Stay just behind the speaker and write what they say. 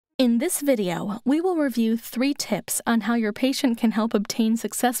In this video, we will review 3 tips on how your patient can help obtain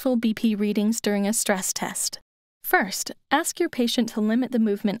successful BP readings during a stress test. First, ask your patient to limit the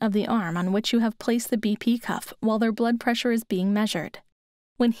movement of the arm on which you have placed the BP cuff while their blood pressure is being measured.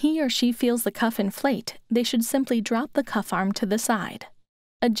 When he or she feels the cuff inflate, they should simply drop the cuff arm to the side.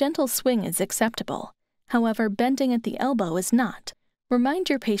 A gentle swing is acceptable. However, bending at the elbow is not. Remind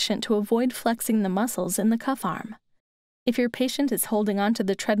your patient to avoid flexing the muscles in the cuff arm. If your patient is holding onto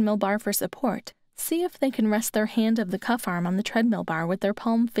the treadmill bar for support, see if they can rest their hand of the cuff arm on the treadmill bar with their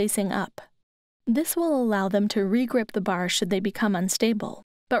palm facing up. This will allow them to re-grip the bar should they become unstable,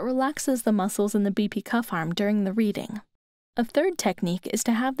 but relaxes the muscles in the BP cuff arm during the reading. A third technique is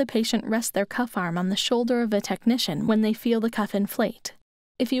to have the patient rest their cuff arm on the shoulder of a technician when they feel the cuff inflate.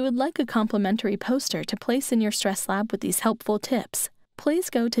 If you would like a complimentary poster to place in your stress lab with these helpful tips, please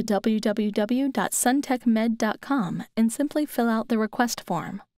go to www.suntechmed.com and simply fill out the request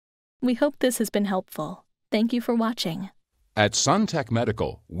form. We hope this has been helpful. Thank you for watching. At Suntech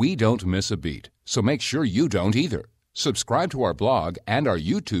Medical, we don't miss a beat, so make sure you don't either. Subscribe to our blog and our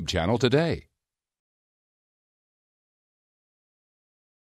YouTube channel today.